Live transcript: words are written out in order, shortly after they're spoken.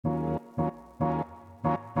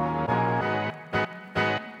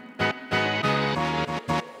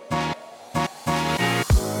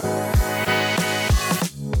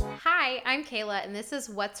Kayla, and this is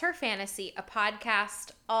What's Her Fantasy, a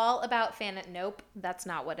podcast all about Nope, that's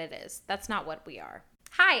not what it is. That's not what we are.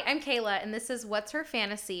 Hi, I'm Kayla, and this is What's Her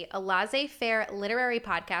Fantasy, a laissez-faire literary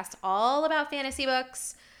podcast all about fantasy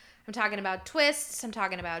books. I'm talking about twists, I'm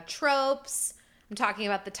talking about tropes, I'm talking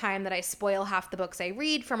about the time that I spoil half the books I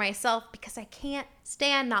read for myself because I can't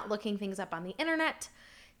stand not looking things up on the internet.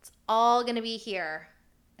 It's all going to be here.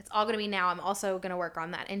 It's all going to be now. I'm also going to work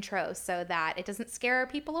on that intro so that it doesn't scare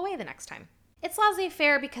people away the next time. It's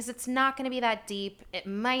laissez-faire because it's not going to be that deep. It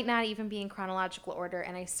might not even be in chronological order,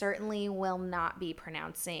 and I certainly will not be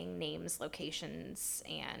pronouncing names, locations,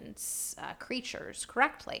 and creatures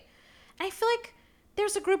correctly. And I feel like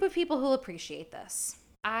there's a group of people who'll appreciate this.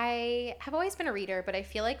 I have always been a reader, but I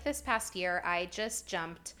feel like this past year I just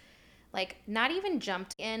jumped, not even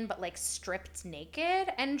jumped in, but stripped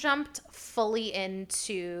naked and jumped fully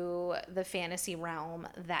into the fantasy realm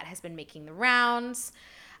that has been making the rounds.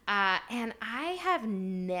 And I have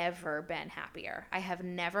never been happier. I have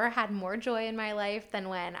never had more joy in my life than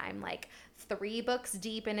when I'm 3 books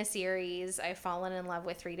deep in a series. I've fallen in love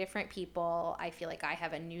with 3 different people. I feel like I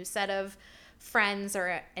have a new set of friends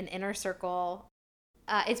or an inner circle.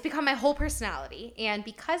 It's become my whole personality. And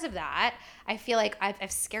because of that, I feel like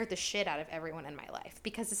I've scared the shit out of everyone in my life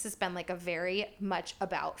because this has been a very much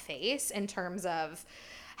about face in terms of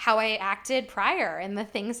how I acted prior and the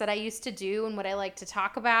things that I used to do and what I like to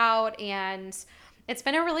talk about. And it's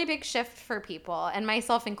been a really big shift for people, and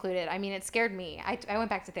myself included. I mean, it scared me. I went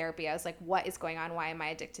back to therapy. I was like, what is going on? Why am I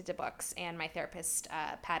addicted to books? And my therapist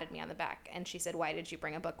patted me on the back, and she said, why did you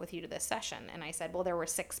bring a book with you to this session? And I said, well, there were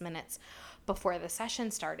 6 minutes before the session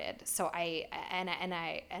started. So I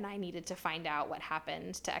needed to find out what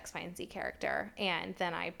happened to X, Y, and Z character. And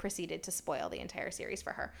then I proceeded to spoil the entire series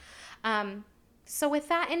for her. So with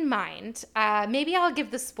that in mind, maybe I'll give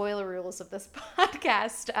the spoiler rules of this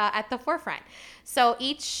podcast at the forefront. So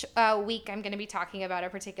each week I'm going to be talking about a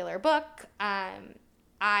particular book.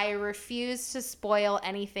 I refuse to spoil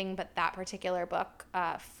anything but that particular book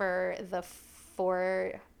for the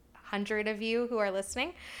 400 of you who are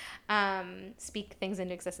listening. Speak things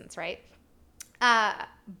into existence, right?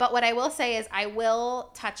 But what I will say is I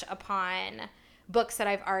will touch upon books that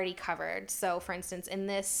I've already covered. So for instance, in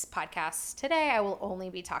this podcast today, I will only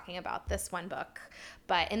be talking about this one book.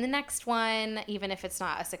 But in the next one, even if it's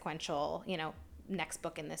not a sequential, next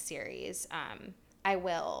book in this series, I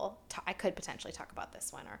could potentially talk about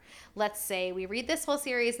this one. Or let's say we read this whole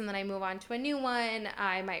series and then I move on to a new one,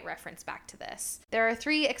 I might reference back to this. There are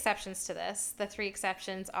 3 exceptions to this. The 3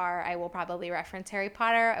 exceptions are I will probably reference Harry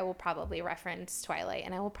Potter, I will probably reference Twilight,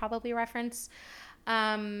 and I will probably reference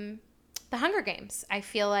The Hunger Games. I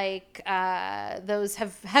feel like those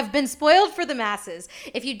have been spoiled for the masses.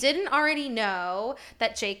 If you didn't already know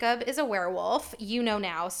that Jacob is a werewolf, you know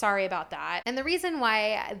now. Sorry about that. And the reason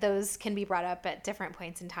why those can be brought up at different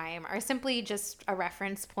points in time are simply just a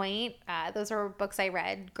reference point. Those are books I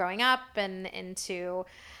read growing up and into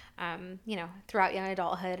throughout young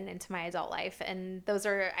adulthood and into my adult life. And those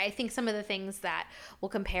are, I think, some of the things that will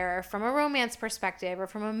compare from a romance perspective or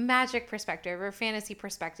from a magic perspective or fantasy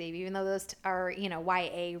perspective, even though those are,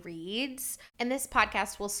 YA reads. And this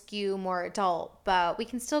podcast will skew more adult, but we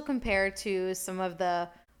can still compare to some of the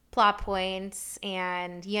plot points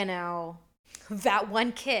and, that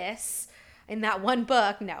one kiss in that one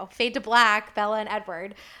book, Fade to Black, Bella and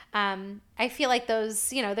Edward. I feel like those,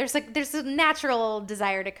 there's a natural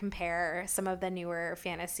desire to compare some of the newer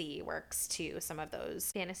fantasy works to some of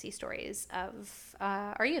those fantasy stories of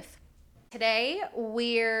our youth. Today,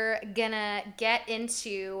 we're gonna get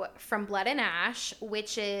into From Blood and Ash,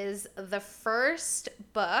 which is the first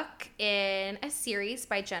book in a series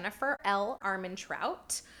by Jennifer L.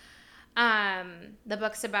 Armentrout. The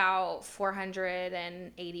book's about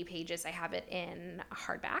 480 pages. I have it in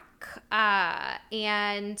hardback.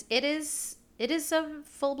 And it is a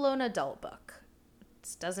full-blown adult book.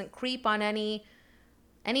 It doesn't creep on any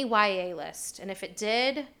YA list. And if it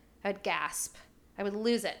did, I would gasp. I would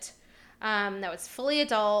lose it. No, it's fully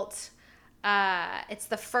adult. It's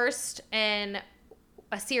the first in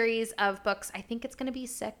a series of books. I think it's going to be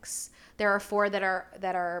 6. There are 4 that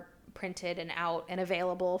are printed and out and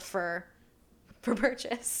available for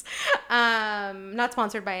purchase. Not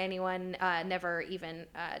sponsored by anyone, never even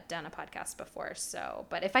done a podcast before. So,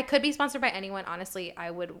 but if I could be sponsored by anyone, honestly, I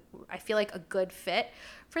feel like a good fit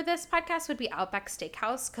for this podcast would be Outback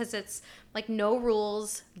Steakhouse, because it's no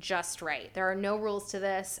rules, just right. There are no rules to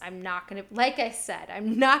this. I'm not going to, like I said,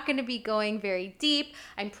 I'm not going to be going very deep.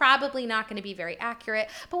 I'm probably not going to be very accurate,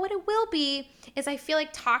 but what it will be is I feel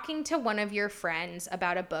like talking to one of your friends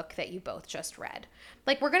about a book that you both just read.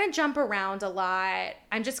 We're going to jump around a lot.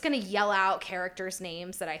 I'm just going to yell out characters'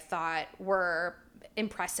 names that I thought were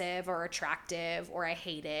impressive or attractive or I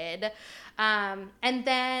hated. And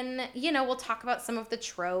then, we'll talk about some of the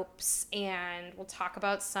tropes, and we'll talk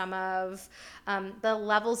about some of the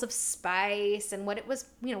levels of spice and what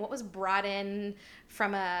was brought in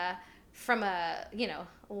from a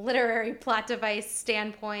literary plot device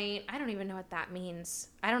standpoint. I don't even know what that means.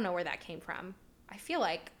 I don't know where that came from. I feel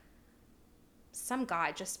like some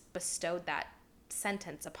god just bestowed that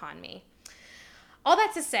sentence upon me. All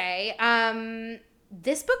that to say,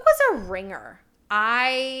 this book was a ringer.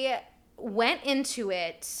 I went into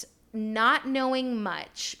it not knowing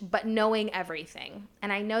much, but knowing everything.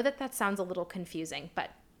 And I know that sounds a little confusing,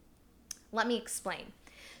 but let me explain.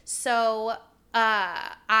 So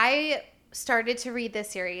I started to read this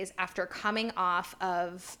series after coming off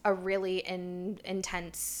of a really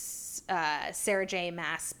intense Sarah J.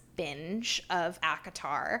 Maas binge of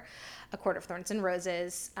ACOTAR, A Court of Thorns and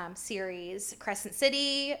Roses series, Crescent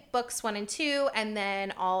City, books 1 and 2, and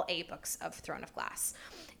then all 8 books of Throne of Glass.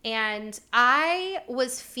 And I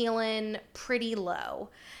was feeling pretty low.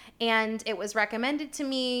 And it was recommended to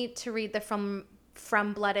me to read the From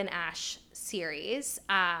Blood and Ash series.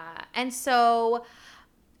 And so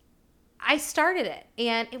I started it,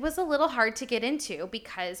 and it was a little hard to get into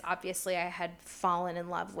because obviously I had fallen in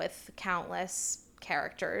love with countless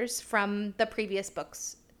characters from the previous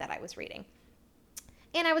books that I was reading.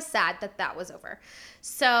 And I was sad that was over.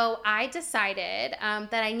 So I decided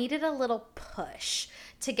that I needed a little push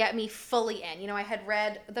to get me fully in. I had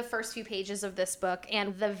read the first few pages of this book,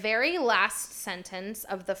 and the very last sentence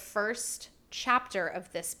of the first chapter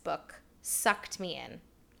of this book sucked me in.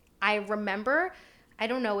 I remember, I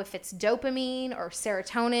don't know if it's dopamine or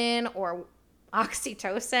serotonin or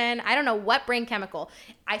oxytocin. I don't know what brain chemical.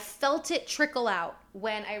 I felt it trickle out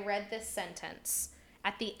when I read this sentence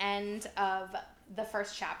at the end of the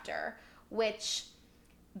first chapter, which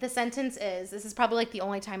the sentence is, this is probably like the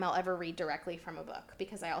only time I'll ever read directly from a book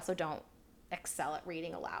because I also don't excel at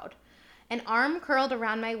reading aloud. An arm curled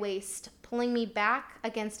around my waist, pulling me back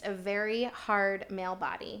against a very hard male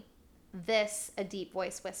body. This, a deep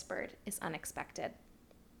voice whispered, is unexpected.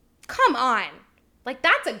 Come on. Like,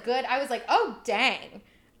 that's a good, I was like, oh, dang.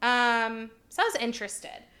 So I was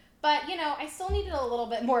interested. But, I still needed a little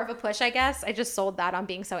bit more of a push, I guess. I just sold that on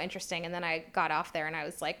being so interesting. And then I got off there and I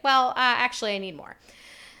was like, well, actually, I need more.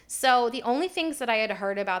 So the only things that I had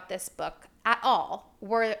heard about this book at all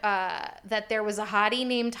were that there was a hottie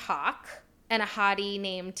named Hawk and a hottie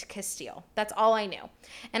named Castile. That's all I knew.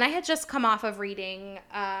 And I had just come off of reading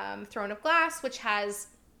Throne of Glass, which has...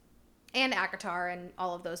 and ACOTAR and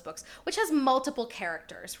all of those books, which has multiple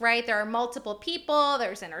characters, right? There are multiple people,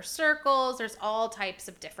 there's inner circles, there's all types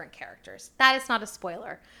of different characters. That is not a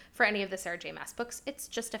spoiler for any of the Sarah J. Maas books. It's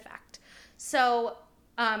just a fact. So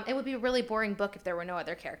it would be a really boring book if there were no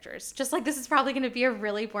other characters. Just like this is probably going to be a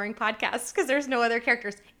really boring podcast because there's no other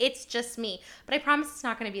characters. It's just me. But I promise it's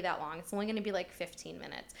not going to be that long. It's only going to be like 15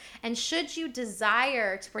 minutes. And should you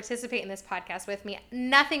desire to participate in this podcast with me,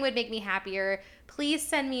 nothing would make me happier. Please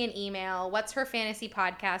send me an email,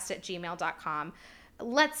 whatsherfantasypodcast@gmail.com.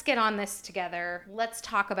 Let's get on this together. Let's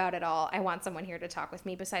talk about it all. I want someone here to talk with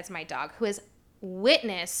me besides my dog, who has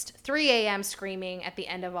witnessed 3 a.m. screaming at the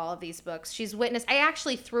end of all of these books. She's witnessed, I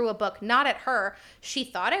actually threw a book, not at her. She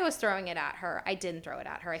thought I was throwing it at her. I didn't throw it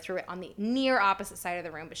at her. I threw it on the near opposite side of the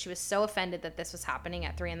room, but she was so offended that this was happening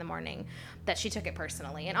at 3 a.m. that she took it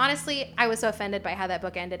personally. And honestly, I was so offended by how that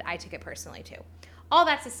book ended, I took it personally too. All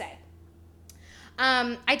that to say,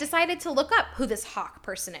 I decided to look up who this Hawk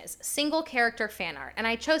person is. Single character fan art. And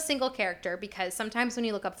I chose single character because sometimes when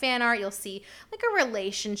you look up fan art, you'll see like a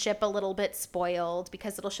relationship a little bit spoiled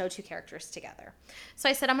because it'll show 2 characters together. So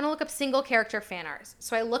I said, I'm going to look up single character fan art.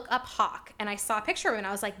 So I look up Hawk and I saw a picture of him and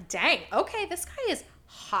I was like, dang, okay, this guy is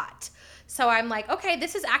hot. So I'm like, okay,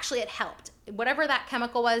 this is actually, it helped. Whatever that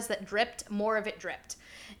chemical was that dripped, more of it dripped.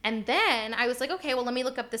 And then I was like, okay, well, let me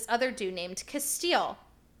look up this other dude named Castile.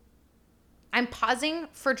 I'm pausing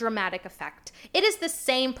for dramatic effect. It is the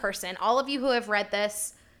same person. All of you who have read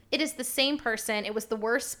this, it is the same person. It was the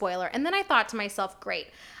worst spoiler. And then I thought to myself, great,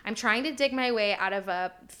 I'm trying to dig my way out of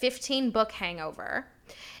a 15-book hangover.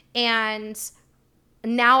 And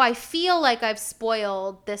now I feel like I've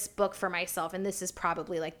spoiled this book for myself. And this is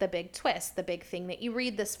probably like the big twist, the big thing that you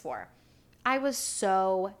read this for. I was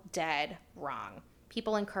so dead wrong.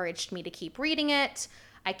 People encouraged me to keep reading it.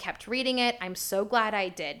 I kept reading it. I'm so glad I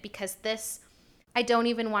did because this, I don't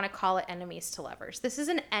even want to call it enemies to lovers. This is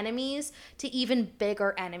an enemies to even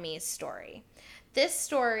bigger enemies story. This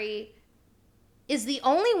story is the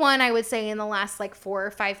only one I would say in the last like 4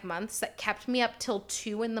 or 5 months that kept me up till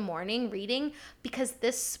 2 a.m. reading, because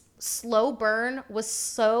this slow burn was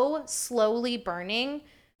so slowly burning.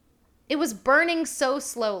 It was burning so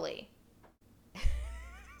slowly.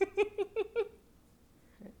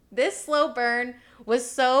 This slow burn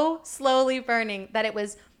was so slowly burning that it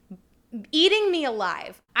was eating me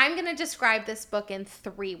alive. I'm going to describe this book in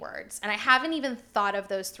 3 words, and I haven't even thought of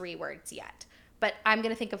those 3 words yet, but I'm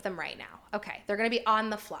going to think of them right now. Okay, they're going to be on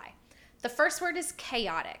the fly. The first word is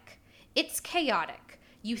chaotic. It's chaotic.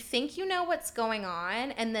 You think you know what's going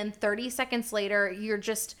on, and then 30 seconds later,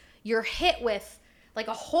 you're hit with like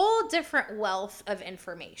a whole different wealth of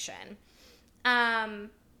information.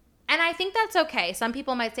 And I think that's okay. Some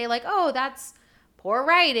people might say like, oh, that's poor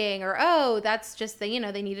writing, or, oh, that's just they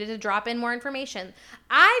needed to drop in more information.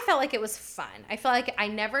 I felt like it was fun. I felt like I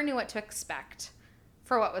never knew what to expect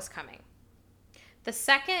for what was coming. The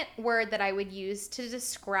second word that I would use to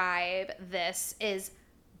describe this is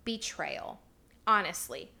betrayal.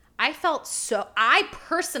 Honestly, I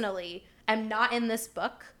personally am not in this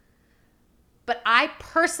book, but I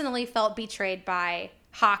personally felt betrayed by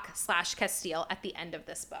Hawk/Castile at the end of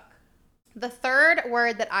this book. The third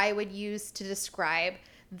word that I would use to describe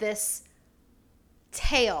this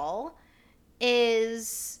tale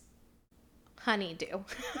is honeydew.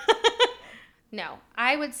 No,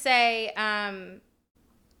 I would say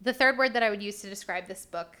the third word that I would use to describe this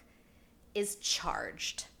book is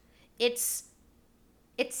charged. It's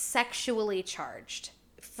sexually charged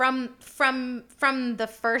from the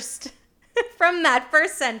first from that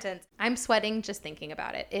first sentence. I'm sweating just thinking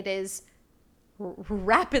about it. It is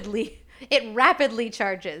it rapidly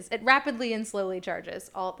charges. It rapidly and slowly charges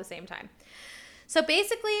all at the same time. So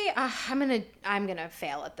basically, I'm gonna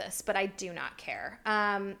fail at this, but I do not care.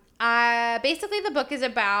 Basically, the book is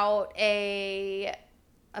about a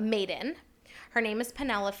maiden. Her name is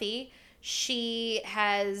Penelope. She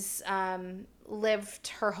has lived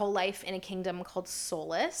her whole life in a kingdom called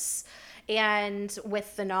Solace, and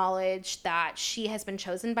with the knowledge that she has been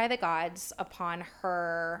chosen by the gods upon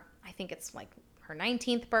her, I think it's like her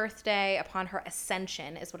 19th birthday, upon her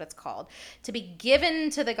ascension is what it's called, to be given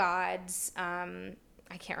to the gods.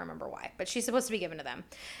 I can't remember why, but she's supposed to be given to them.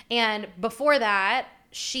 And before that,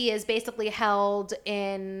 she is basically held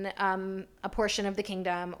in a portion of the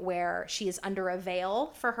kingdom where she is under a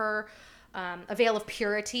veil for her, a veil of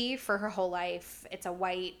purity for her whole life. It's a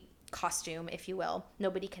white costume, if you will.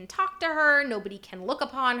 Nobody can talk to her. Nobody can look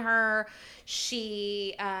upon her.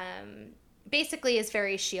 She basically is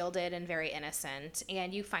very shielded and very innocent,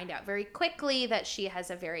 and you find out very quickly that she has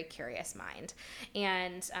a very curious mind.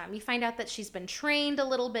 And you find out that she's been trained a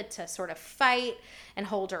little bit to sort of fight and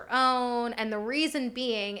hold her own, and the reason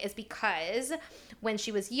being is because when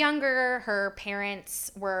she was younger, her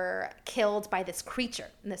parents were killed by this creature,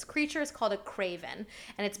 and this creature is called a craven,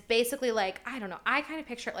 and it's basically like, I don't know, I kind of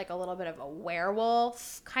picture it like a little bit of a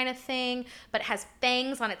werewolf kind of thing, but it has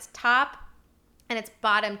fangs on its top and its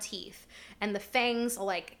bottom teeth, and the fangs will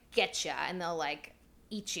like get you and they'll like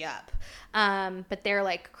eat you up. But they're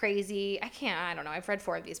like crazy. I don't know. I've read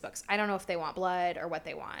 4 of these books. I don't know if they want blood or what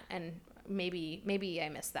they want, and maybe I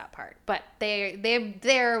missed that part. But they're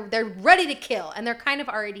ready to kill, and they're kind of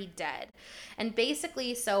already dead. And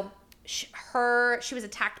basically, so she was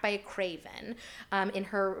attacked by a craven in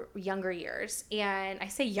her younger years. And I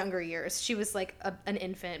say younger years, she was like an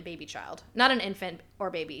infant baby child. Not an infant or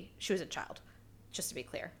baby, she was a child. Just to be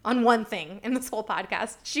clear, on one thing in this whole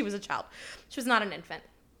podcast, she was a child. She was not an infant.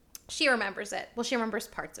 She remembers it. Well, she remembers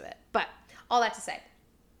parts of it, but all that to say.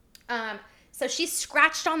 So she's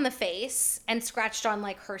scratched on the face and scratched on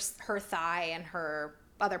like her thigh and her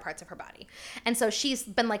other parts of her body. And so she's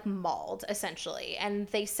been like mauled essentially. And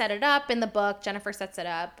they set it up in the book. Jennifer sets it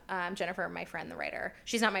up. Jennifer, my friend, the writer.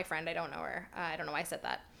 She's not my friend. I don't know her. I don't know why I said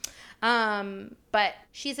that. But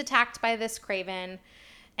she's attacked by this craven.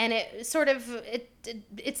 And it sort of,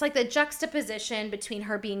 it's like the juxtaposition between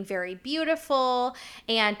her being very beautiful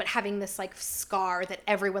but having this like scar that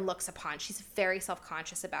everyone looks upon. She's very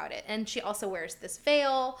self-conscious about it. And she also wears this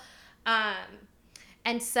veil.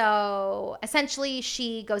 And so essentially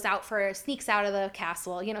she sneaks out of the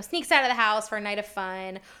castle, sneaks out of the house for a night of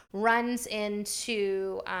fun, goes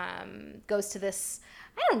to this,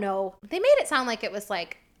 I don't know. They made it sound like it was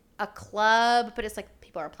like a club, but it's like,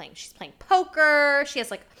 she's playing poker. She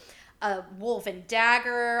has like a woven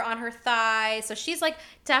dagger on her thigh. So she's like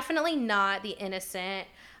definitely not the innocent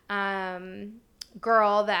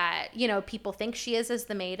girl that, people think she is as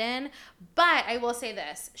the maiden. But I will say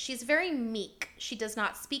this, she's very meek. She does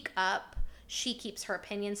not speak up. she keeps her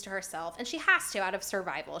opinions to herself, and she has to out of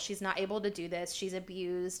survival. She's not able to do this. She's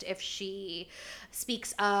abused if she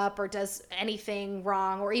speaks up or does anything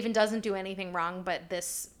wrong, or even doesn't do anything wrong, but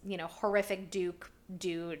this, horrific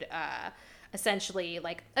dude essentially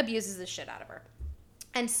like abuses the shit out of her.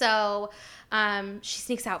 And so she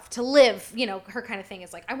sneaks out to live. Her kind of thing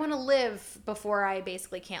is like, I want to live before I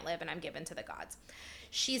basically can't live and I'm given to the gods.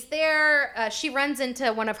 She's there. She runs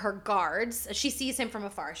into one of her guards. She sees him from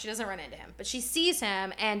afar. She doesn't run into him, but she sees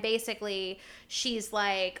him, and basically she's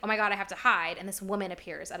like, oh my God, I have to hide. And this woman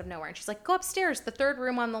appears out of nowhere, and she's like, go upstairs, the third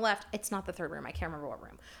room on the left. It's not the third room. I can't remember what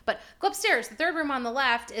room, but go upstairs. The third room on the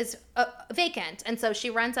left is vacant. And so she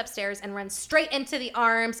runs upstairs and runs straight into the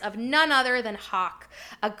arms of none other than Hawk,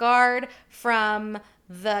 a guard from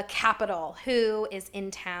the capital who is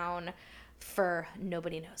in town for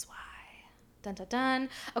nobody knows why. Dun, dun, dun.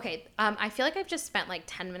 Okay, I feel like I've just spent like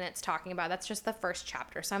 10 minutes talking about that's just the first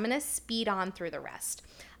chapter, so I'm going to speed on through the rest.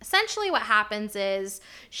 Essentially what happens is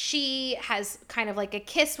she has kind of like a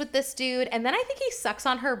kiss with this dude, and then I think he sucks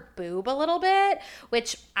on her boob a little bit,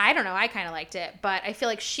 which I don't know, I kind of liked it, but I feel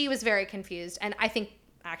like she was very confused, and I think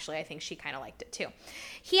she kind of liked it too.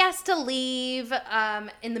 He has to leave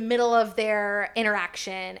in the middle of their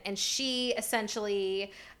interaction, and she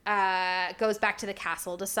essentially goes back to the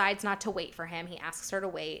castle, decides not to wait for him. He asks her to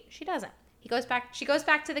wait. She doesn't. She goes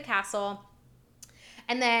back to the castle.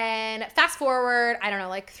 And then fast forward, I don't know,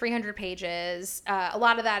 like 300 pages. A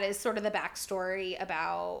lot of that is sort of the backstory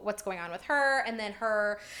about what's going on with her, and then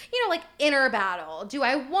her, like inner battle. Do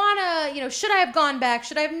I want to, should I have gone back?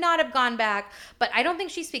 Should I have not have gone back? But I don't think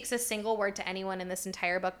she speaks a single word to anyone in this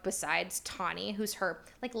entire book besides Tawny, who's her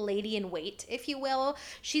like lady in wait, if you will.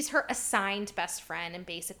 She's her assigned best friend and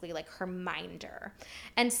basically like her minder.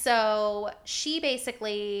 And so she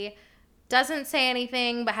basically doesn't say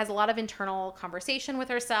anything, but has a lot of internal conversation with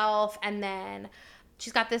herself. And then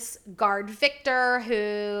she's got this guard, Victor,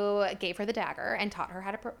 who gave her the dagger and taught her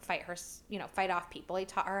how to fight off people. He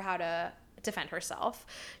taught her how to defend herself,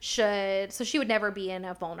 so she would never be in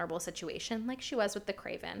a vulnerable situation like she was with the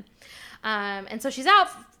Craven. And so she's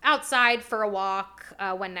outside for a walk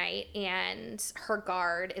one night, and her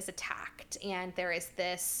guard is attacked, and there is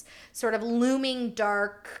this sort of looming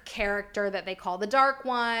dark character that they call the Dark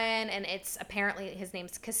One, and it's apparently, his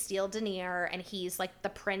name's Castile Denier, and he's like the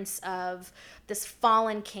prince of this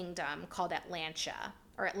fallen kingdom called Atlantia.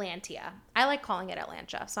 I like calling it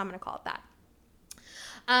Atlantia, so I'm going to call it that.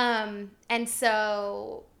 And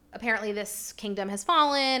so apparently this kingdom has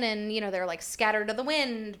fallen, and, they're like scattered to the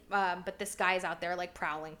wind. But this guy's out there like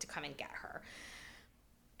prowling to come and get her.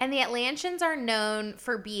 And the Atlantians are known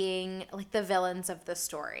for being like the villains of the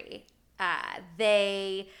story. I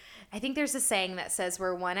think there's a saying that says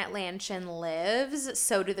where one Atlantian lives,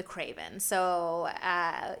 so do the Craven. So,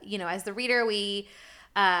 as the reader, we,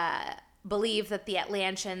 believe that the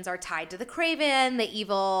Atlantians are tied to the Craven, the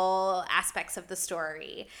evil aspects of the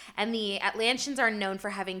story. And the Atlantians are known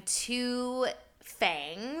for having 2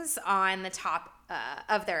 fangs on the top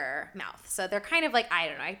of their mouth. So they're kind of like, I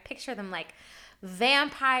don't know, I picture them like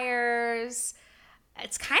vampires. I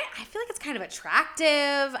feel like it's kind of attractive.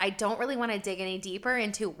 I don't really want to dig any deeper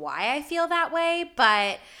into why I feel that way,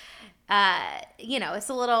 but it's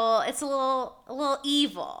a little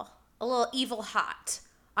evil hot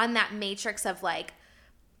on that matrix of like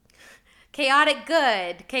chaotic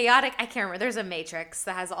good, chaotic, I can't remember. There's a matrix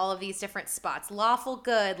that has all of these different spots. Lawful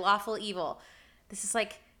good, lawful evil. This is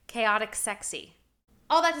like chaotic sexy.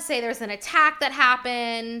 All that to say, there's an attack that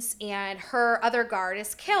happens, and her other guard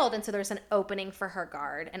is killed, and so there's an opening for her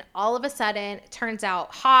guard. And all of a sudden, it turns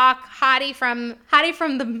out Hottie from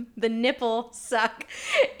the nipple suck,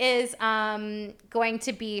 is going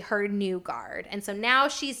to be her new guard. And so now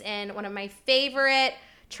she's in one of my favorite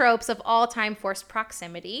tropes of all time, forced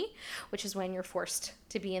proximity, which is when you're forced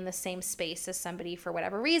to be in the same space as somebody for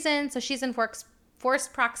whatever reason. So she's in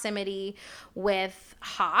forced proximity with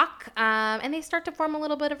Hawk, and they start to form a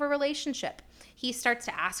little bit of a relationship. He starts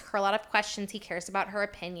to ask her a lot of questions. He cares about her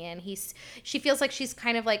opinion. She feels like she's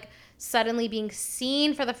kind of like suddenly being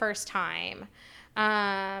seen for the first time.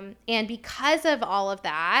 And because of all of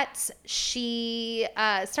that, she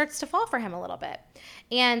starts to fall for him a little bit.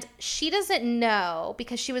 And she doesn't know,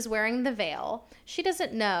 because she was wearing the veil, she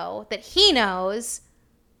doesn't know that he knows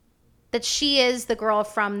that she is the girl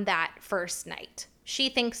from that first night. She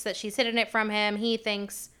thinks that she's hidden it from him. He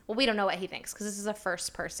thinks, well, we don't know what he thinks, because this is a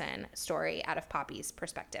first-person story out of Poppy's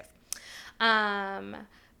perspective.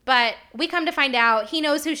 But we come to find out he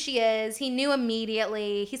knows who she is. He knew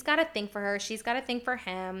immediately. He's got a thing for her. She's got a thing for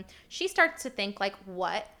him. She starts to think, like,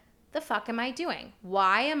 what the fuck am I doing?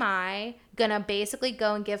 Why am I gonna basically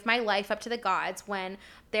go and give my life up to the gods when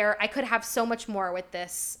I could have so much more with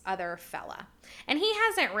this other fella? And he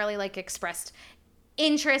hasn't really like expressed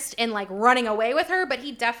interest in like running away with her, but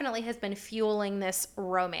he definitely has been fueling this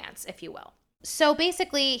romance, if you will. So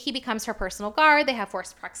basically, he becomes her personal guard. They have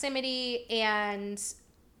forced proximity, and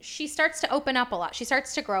she starts to open up a lot. She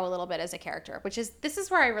starts to grow a little bit as a character, this is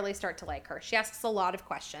where I really start to like her. She asks a lot of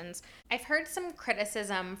questions. I've heard some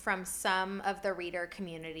criticism from some of the reader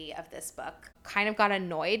community of this book. Kind of got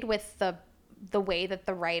annoyed with the way that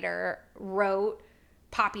the writer wrote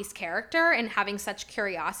Poppy's character and having such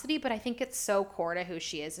curiosity, but I think it's so core to who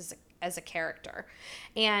she is as a character.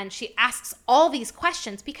 And she asks all these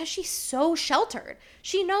questions because she's so sheltered.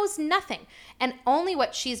 She knows nothing. And only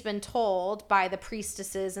what she's been told by the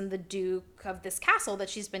priestesses and the duke of this castle that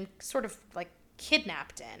she's been sort of like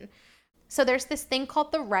kidnapped in. So there's this thing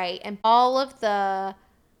called the rite, and all of the,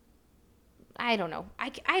 I don't know.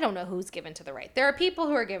 I don't know who's given to the rite. There are people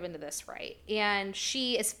who are given to this rite, and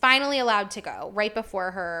she is finally allowed to go right before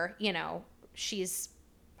her, she's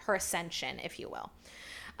her ascension, if you will.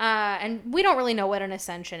 And we don't really know what an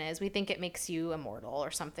ascension is. We think it makes you immortal or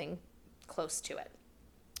something close to it.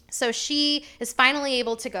 So she is finally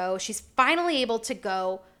able to go. She's finally able to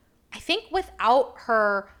go, I think, without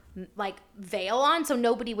her like veil on, so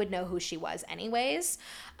nobody would know who she was anyways.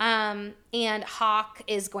 And Hawk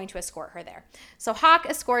is going to escort her there. So Hawk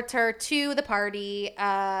escorts her to the party.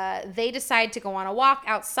 They decide to go on a walk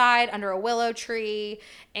outside under a willow tree,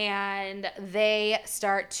 and they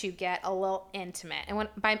start to get a little intimate. And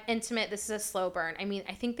by intimate, this is a slow burn. I mean,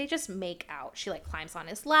 I think they just make out. She like climbs on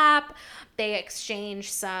his lap. They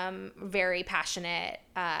exchange some very passionate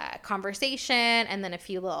conversation, and then a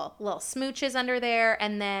few little smooches under there.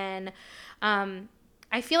 And then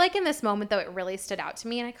I feel like in this moment, though, it really stood out to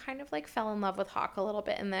me, and I kind of like fell in love with Hawk a little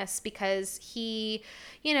bit in this because he,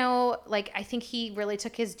 I think he really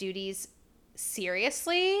took his duties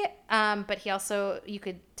seriously, but he also, you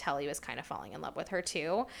could tell he was kind of falling in love with her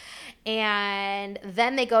too. And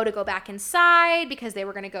then they go back inside because they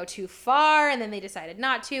were going to go too far, and then they decided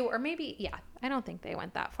not to, or maybe, I don't think they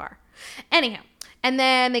went that far. Anyhow, and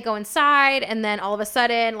then they go inside, and then all of a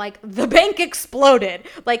sudden, like, the bank exploded.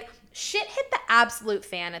 Like, shit hit the absolute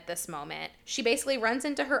fan at this moment. She basically runs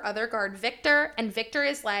into her other guard, Victor, and Victor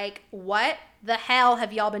is like, what the hell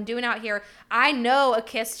have y'all been doing out here? I know a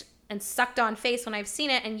kissed and sucked on face when I've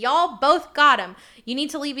seen it, and y'all both got him. You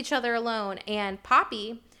need to leave each other alone. And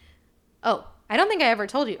Poppy, I don't think I ever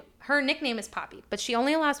told you, her nickname is Poppy, but she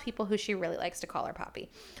only allows people who she really likes to call her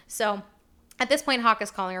Poppy. So at this point, Hawk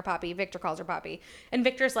is calling her Poppy. Victor calls her Poppy. And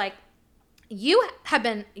Victor's like, you've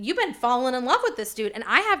been falling in love with this dude, and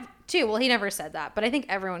I have too. Well, he never said that, but I think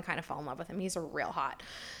everyone kind of fell in love with him. He's real hot.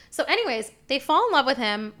 So anyways, they fall in love with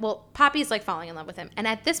him. Well, Poppy's like falling in love with him. And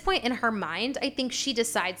at this point in her mind, I think she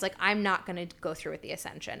decides like, I'm not going to go through with the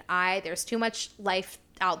ascension. There's too much life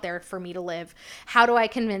out there for me to live. How do I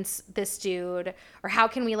convince this dude, or how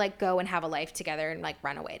can we like go and have a life together and like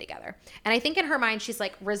run away together? And I think in her mind, she's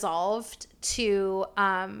like resolved to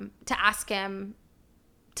ask him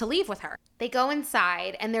to leave with her. They go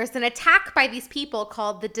inside, and there's an attack by these people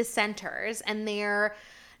called the Dissenters, and they're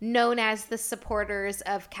known as the supporters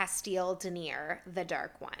of Castile Denier, the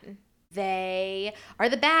Dark One. They are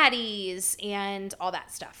the baddies and all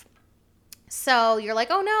that stuff. So you're like,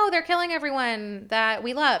 oh no, they're killing everyone that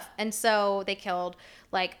we love. And so they killed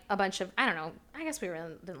like a bunch of, I don't know, I guess we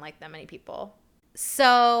really didn't like that many people.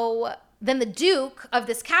 So then the Duke of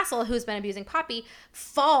this castle, who's been abusing Poppy,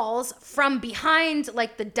 falls from behind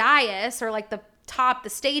like the dais, or like the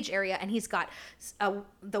stage area, and he's got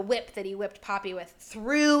the whip that he whipped Poppy with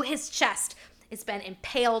through his chest. It's been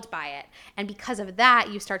impaled by it. And because of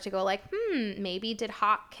that, you start to go like, maybe did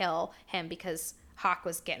Hawk kill him? Because Hawk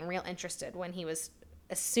was getting real interested when he was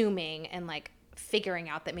assuming and like figuring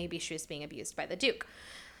out that maybe she was being abused by the Duke.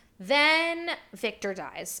 Then Victor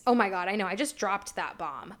dies. Oh my God, I know, I just dropped that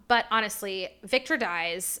bomb. But honestly, Victor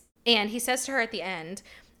dies, and he says to her at the end,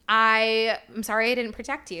 I'm sorry I didn't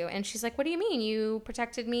protect you. And she's like, what do you mean? You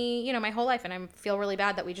protected me, my whole life, and I feel really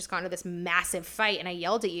bad that we just got into this massive fight and I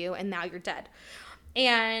yelled at you and now you're dead.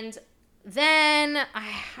 And then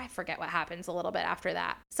I forget what happens a little bit after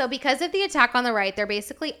that. So because of the attack on the right, they're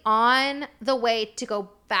basically on the way to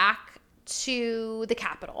go back to the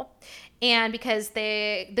capital. And because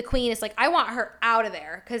the queen is like, I want her out of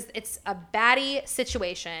there because it's a baddie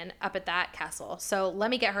situation up at that castle. So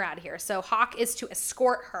let me get her out of here. So Hawk is to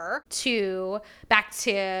escort her back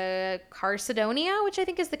to Carcedonia, which I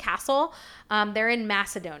think is the castle. They're in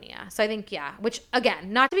Macedonia. So I think, which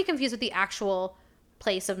again, not to be confused with the actual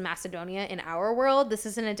place of Macedonia in our world. This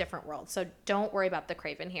is in a different world. So don't worry about the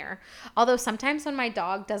craven here. Although sometimes when my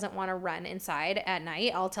dog doesn't want to run inside at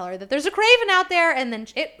night, I'll tell her that there's a craven out there, and then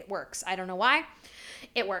it works. I don't know why.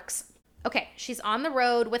 It works. Okay, she's on the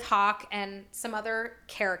road with Hawk and some other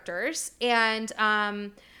characters, and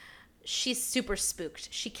she's super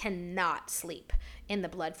spooked. She cannot sleep in the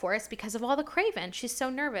blood forest because of all the craven. She's so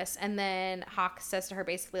nervous. And then Hawk says to her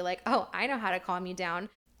basically like, oh, I know how to calm you down.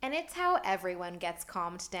 And it's how everyone gets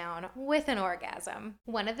calmed down, with an orgasm.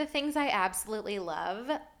 One of the things I absolutely love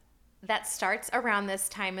that starts around this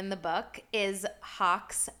time in the book is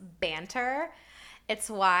Hawk's banter. It's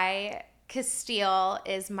why Castile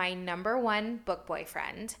is my number one book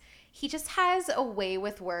boyfriend. He just has a way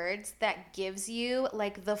with words that gives you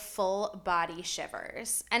like the full body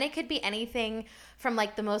shivers. And it could be anything from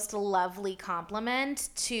like the most lovely compliment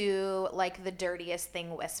to like the dirtiest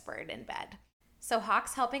thing whispered in bed. So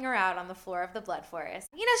Hawk's helping her out on the floor of the blood forest.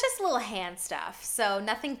 You know, it's just little hand stuff. So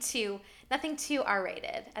nothing too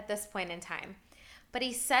R-rated at this point in time. But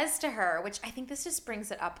he says to her, which I think this just brings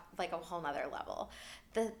it up like a whole nother level.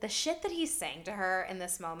 The shit that he's saying to her in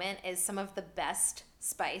this moment is some of the best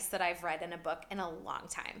spice that I've read in a book in a long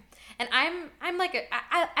time. And I'm like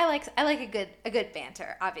I like a good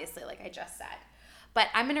banter, obviously, like I just said. But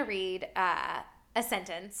I'm gonna read a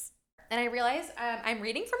sentence, and I realize I'm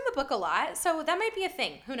reading from the book a lot, so that might be a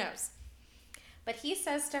thing. Who knows? But he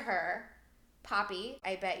says to her, "Poppy,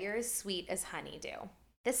 I bet you're as sweet as honeydew."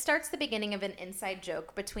 This starts the beginning of an inside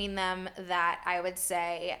joke between them that I would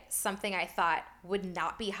say something I thought would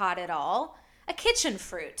not be hot at all. A kitchen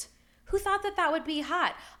fruit. Who thought that would be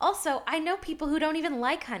hot? Also, I know people who don't even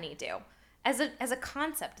like honeydew as a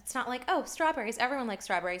concept. It's not like, oh, strawberries. Everyone likes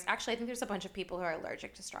strawberries. Actually, I think there's a bunch of people who are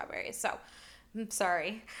allergic to strawberries. So I'm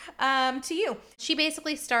sorry. To you. She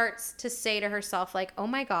basically starts to say to herself like, oh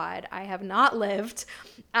my God, I have not lived.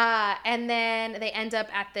 And then they end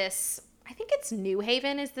up at this, I think it's New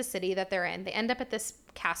Haven is the city that they're in. They end up at this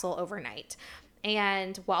castle overnight.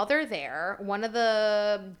 And while they're there, one of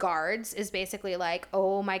the guards is basically like,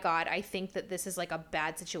 oh my God, I think that this is like a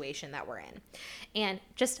bad situation that we're in. And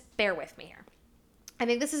just bear with me here. I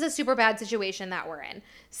think this is a super bad situation that we're in.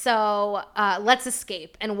 So let's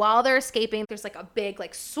escape. And while they're escaping, there's like a big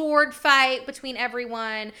like sword fight between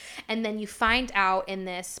everyone. And then you find out in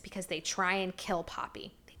this, because they try and kill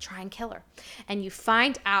Poppy. They try and kill her. And you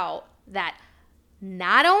find out that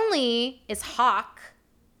not only is Hawk,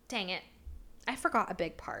 dang it, I forgot a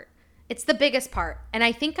big part. It's the biggest part. And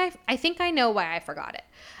I think I know why I forgot it.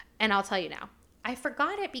 And I'll tell you now. I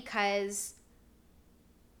forgot it because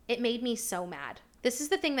it made me so mad. This is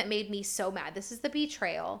the thing that made me so mad. This is the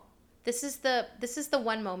betrayal. This is the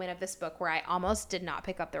one moment of this book where I almost did not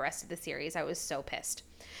pick up the rest of the series. I was so pissed.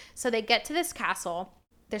 So they get to this castle.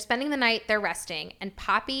 They're spending the night. They're resting. And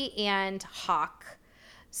Poppy and Hawk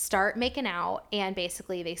start making out, and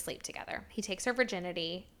basically they sleep together. He takes her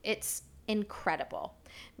virginity. It's incredible.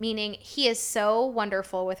 Meaning he is so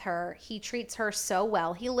wonderful with her. He treats her so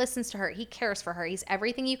well. He listens to her. He cares for her. He's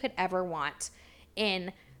everything you could ever want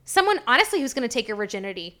in someone, honestly, who's going to take your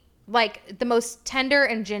virginity. Like the most tender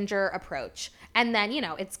and ginger approach. And then, you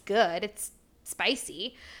know, it's good. It's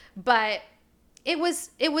spicy. But it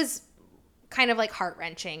was kind of like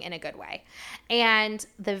heart-wrenching in a good way. And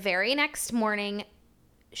the very next morning,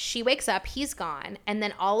 she wakes up, he's gone, and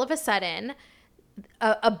then all of a sudden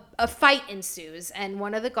a fight ensues, and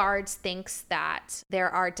one of the guards thinks that there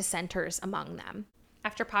are dissenters among them.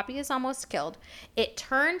 After Poppy is almost killed, it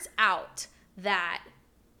turns out that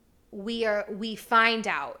we find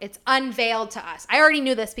out, it's unveiled to us. I already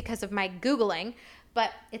knew this because of my Googling,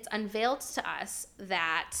 but it's unveiled to us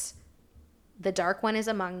that the Dark One is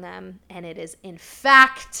among them, and it is in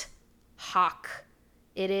fact Hawk.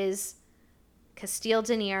 It is Castile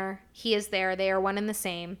Denier. He is there. They are one and the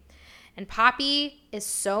same. And Poppy is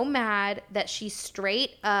so mad that she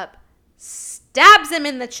straight up stabs him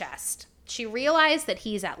in the chest. She realized that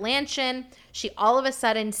he's Atlantean. She all of a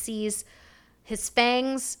sudden sees his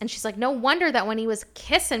fangs, and she's like, no wonder that when he was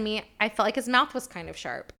kissing me, I felt like his mouth was kind of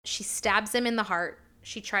sharp. She stabs him in the heart.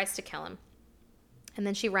 She tries to kill him. And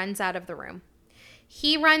then she runs out of the room.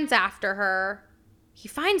 He runs after her. He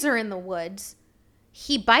finds her in the woods.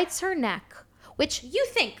 He bites her neck. Which you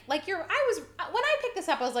think, like when I picked this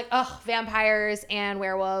up, I was like, oh, vampires and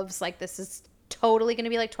werewolves, like this is totally going to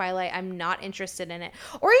be like Twilight. I'm not interested in it.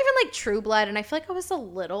 Or even like True Blood. And I feel like I was a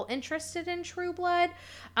little interested in True Blood.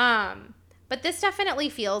 But this definitely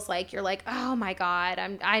feels like you're like, oh my God,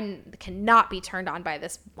 I cannot be turned on by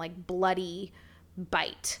this like bloody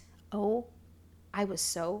bite. Oh, I was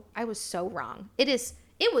so wrong. It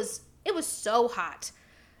was so hot.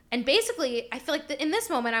 And basically, I feel like in this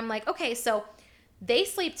moment, I'm like, okay, so they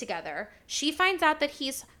sleep together. She finds out that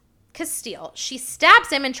he's Castile. She stabs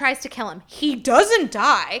him and tries to kill him. He doesn't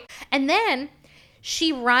die. And then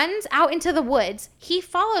she runs out into the woods. He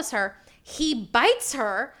follows her. He bites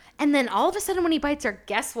her. And then all of a sudden when he bites her,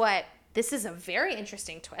 guess what? This is a very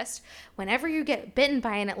interesting twist. Whenever you get bitten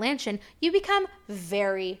by an Atlantean, you become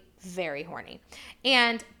very, very horny.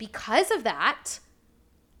 And because of that,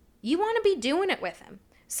 you want to be doing it with him.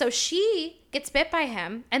 So she gets bit by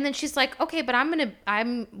him, and then she's like, okay, but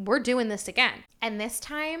we're doing this again. And this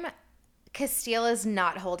time, Castile is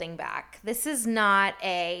not holding back. This is not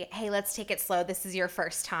hey, let's take it slow. This is your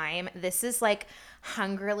first time. This is like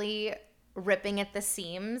hungrily ripping at the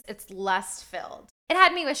seams. It's lust-filled. It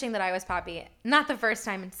had me wishing that I was Poppy. Not the first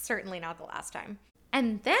time, and certainly not the last time.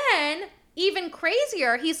 And then, even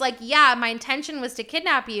crazier, he's like, yeah, my intention was to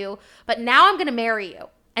kidnap you, but now I'm going to marry you.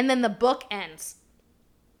 And then the book ends.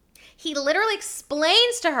 He literally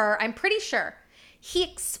explains to her, I'm pretty sure, he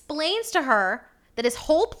explains to her that his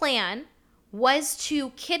whole plan was to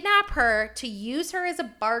kidnap her, to use her as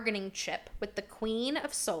a bargaining chip with the Queen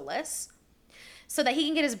of Solace so that he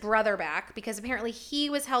can get his brother back, because apparently he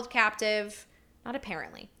was held captive, not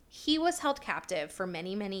apparently, he was held captive for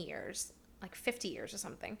many, many years, like 50 years or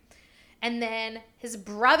something. And then his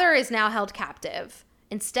brother is now held captive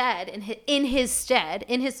instead, in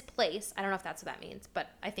his place. I don't know if that's what that means, but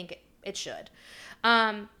I think it should.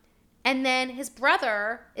 And then his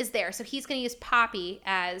brother is there, so he's going to use Poppy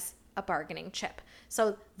as a bargaining chip.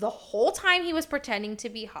 So the whole time he was pretending to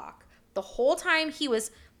be Hawk, the whole time he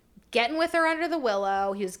was getting with her under the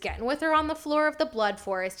willow, he was getting with her on the floor of the Blood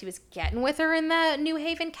Forest, he was getting with her in the New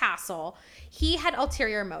Haven Castle, he had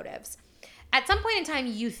ulterior motives. At some point in time,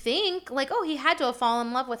 you think, like, oh, he had to have fallen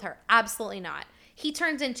in love with her. Absolutely not. He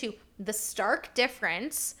turns into the stark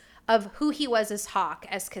difference of who he was as Hawk,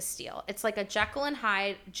 as Castile. It's like a Jekyll and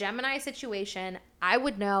Hyde Gemini situation. I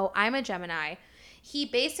would know. I'm a Gemini. He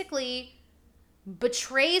basically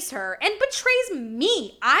betrays her and betrays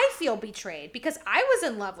me. I feel betrayed because I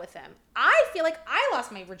was in love with him. I feel like I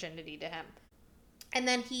lost my virginity to him. And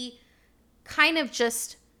then he kind of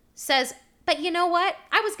just says, but you know what?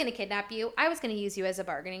 I was going to kidnap you. I was going to use you as a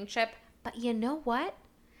bargaining chip. But you know what?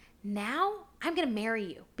 Now I'm going to marry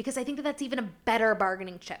you because I think that that's even a better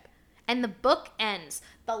bargaining chip. And the book ends.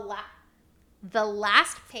 The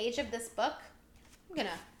last page of this book, I'm going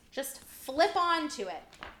to just flip on to it.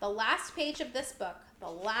 The last page of this book, the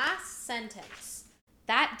last sentence.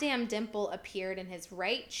 That damn dimple appeared in his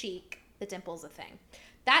right cheek. The dimple's a thing.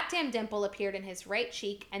 That damn dimple appeared in his right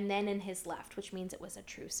cheek and then in his left, which means it was a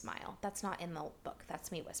true smile. That's not in the book.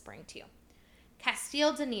 That's me whispering to you.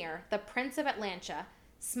 Castile Denier, the Prince of Atlantia,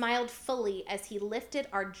 smiled fully as he lifted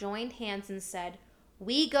our joined hands and said,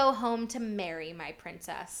 "We go home to marry, my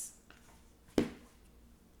princess."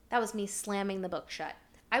 That was me slamming the book shut.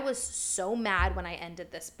 I was so mad when I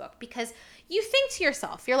ended this book because you think to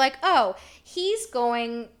yourself, you're like, oh, he's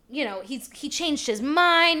going, he changed his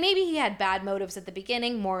mind. Maybe he had bad motives at the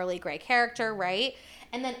beginning, morally gray character, right?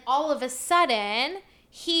 And then all of a sudden,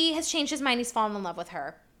 he has changed his mind. He's fallen in love with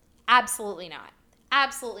her. Absolutely not.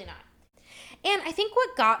 Absolutely not. And I think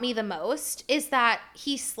what got me the most is that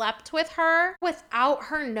he slept with her without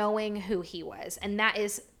her knowing who he was. And that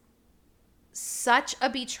is such a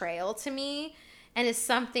betrayal to me. And is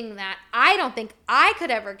something that I don't think I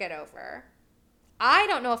could ever get over. I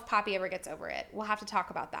don't know if Poppy ever gets over it. We'll have to talk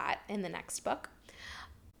about that in the next book.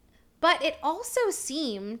 But it also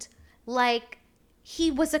seemed like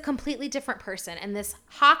he was a completely different person. And this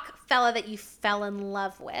Hawk fella that you fell in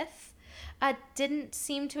love with didn't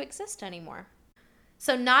seem to exist anymore.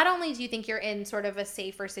 So not only do you think you're in sort of a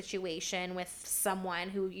safer situation with someone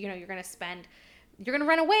who, you're going to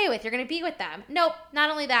run away with, you're going to be with them. Nope, not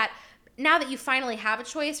only that. Now that you finally have a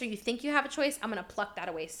choice or you think you have a choice, I'm going to pluck that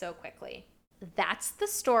away so quickly. That's the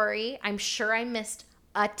story. I'm sure I missed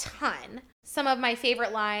a ton. Some of my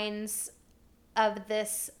favorite lines of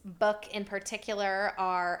this book in particular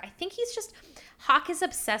are, I think Hawk is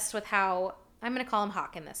obsessed with how, I'm going to call him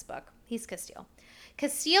Hawk in this book. He's Castile.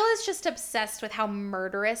 Castile is just obsessed with how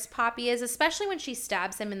murderous Poppy is, especially when she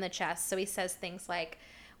stabs him in the chest. So he says things like,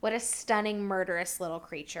 what a stunning, murderous little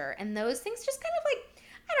creature. And those things just kind of like,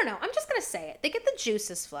 I don't know. I'm just going to say it. They get the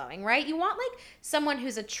juices flowing, right? You want like someone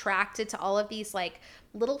who's attracted to all of these like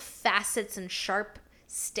little facets and sharp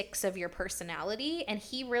sticks of your personality. And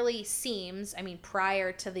he really seems,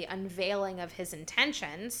 prior to the unveiling of his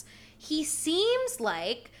intentions, he seems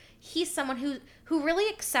like he's someone who really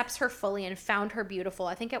accepts her fully and found her beautiful.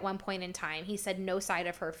 I think at one point in time, he said no side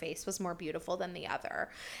of her face was more beautiful than the other.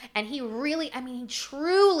 And he really, I mean, he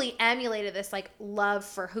truly emulated this like love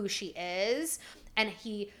for who she is. And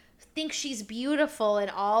he thinks she's beautiful in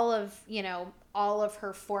all of, you know, all of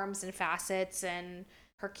her forms and facets and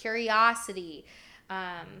her curiosity,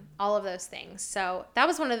 all of those things. So that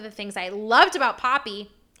was one of the things I loved about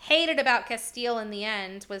Poppy, hated about Castile in the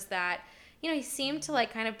end, was that, you know, he seemed to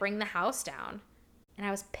like kind of bring the house down. And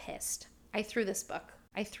I was pissed. I threw this book.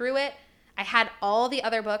 I threw it. I had all the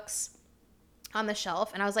other books on the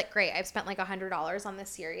shelf and I was like, great, I've spent like $100 on this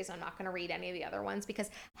series. I'm not going to read any of the other ones because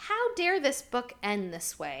how dare this book end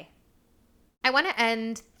this way? I want to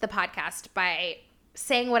end the podcast by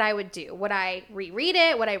saying what I would do. Would I reread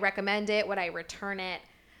it? Would I recommend it? Would I return it?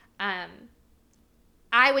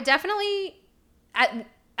 I would definitely,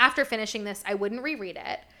 after finishing this, I wouldn't reread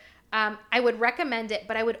it. I would recommend it,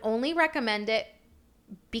 but I would only recommend it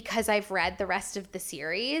because I've read the rest of the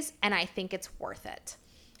series and I think it's worth it.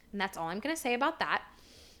 And that's all I'm going to say about that.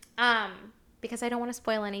 Because I don't want to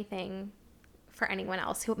spoil anything for anyone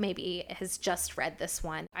else who maybe has just read this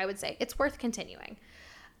one. I would say it's worth continuing.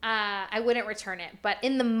 I wouldn't return it. But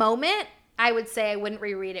in the moment, I would say I wouldn't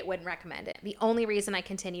reread it, wouldn't recommend it. The only reason I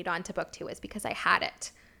continued on to book 2 is because I had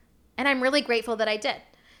it. And I'm really grateful that I did.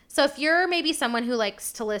 So if you're maybe someone who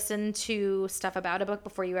likes to listen to stuff about a book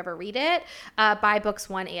before you ever read it, buy books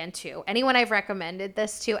 1 and 2. Anyone I've recommended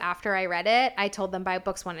this to after I read it, I told them buy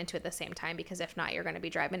books 1 and 2 at the same time, because if not, you're going to be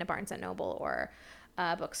driving to Barnes & Noble or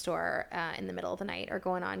a bookstore in the middle of the night or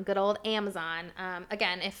going on good old Amazon.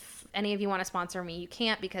 Again, if any of you want to sponsor me, you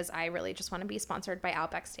can't, because I really just want to be sponsored by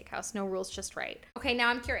Outback Steakhouse. No rules, just right. Okay, now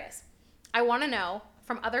I'm curious. I want to know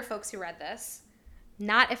from other folks who read this,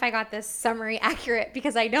 not if I got this summary accurate,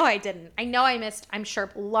 because I know I didn't. I know I missed, I'm sure,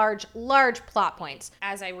 large plot points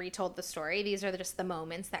as I retold the story. These are just the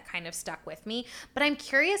moments that kind of stuck with me. But I'm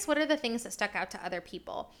curious, what are the things that stuck out to other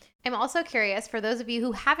people? I'm also curious, for those of you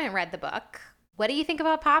who haven't read the book, what do you think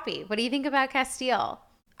about Poppy? What do you think about Castile?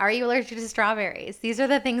 Are you allergic to strawberries? These are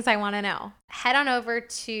the things I want to know. Head on over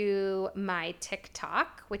to my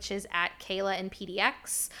TikTok, which is at Kayla and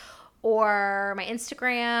PDX, or my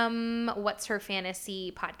Instagram, What's Her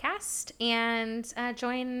Fantasy Podcast, and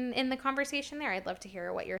join in the conversation there. I'd love to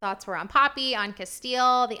hear what your thoughts were on Poppy, on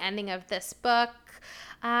Castile, the ending of this book,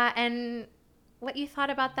 and what you thought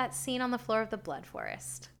about that scene on the floor of the Blood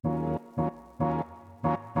Forest.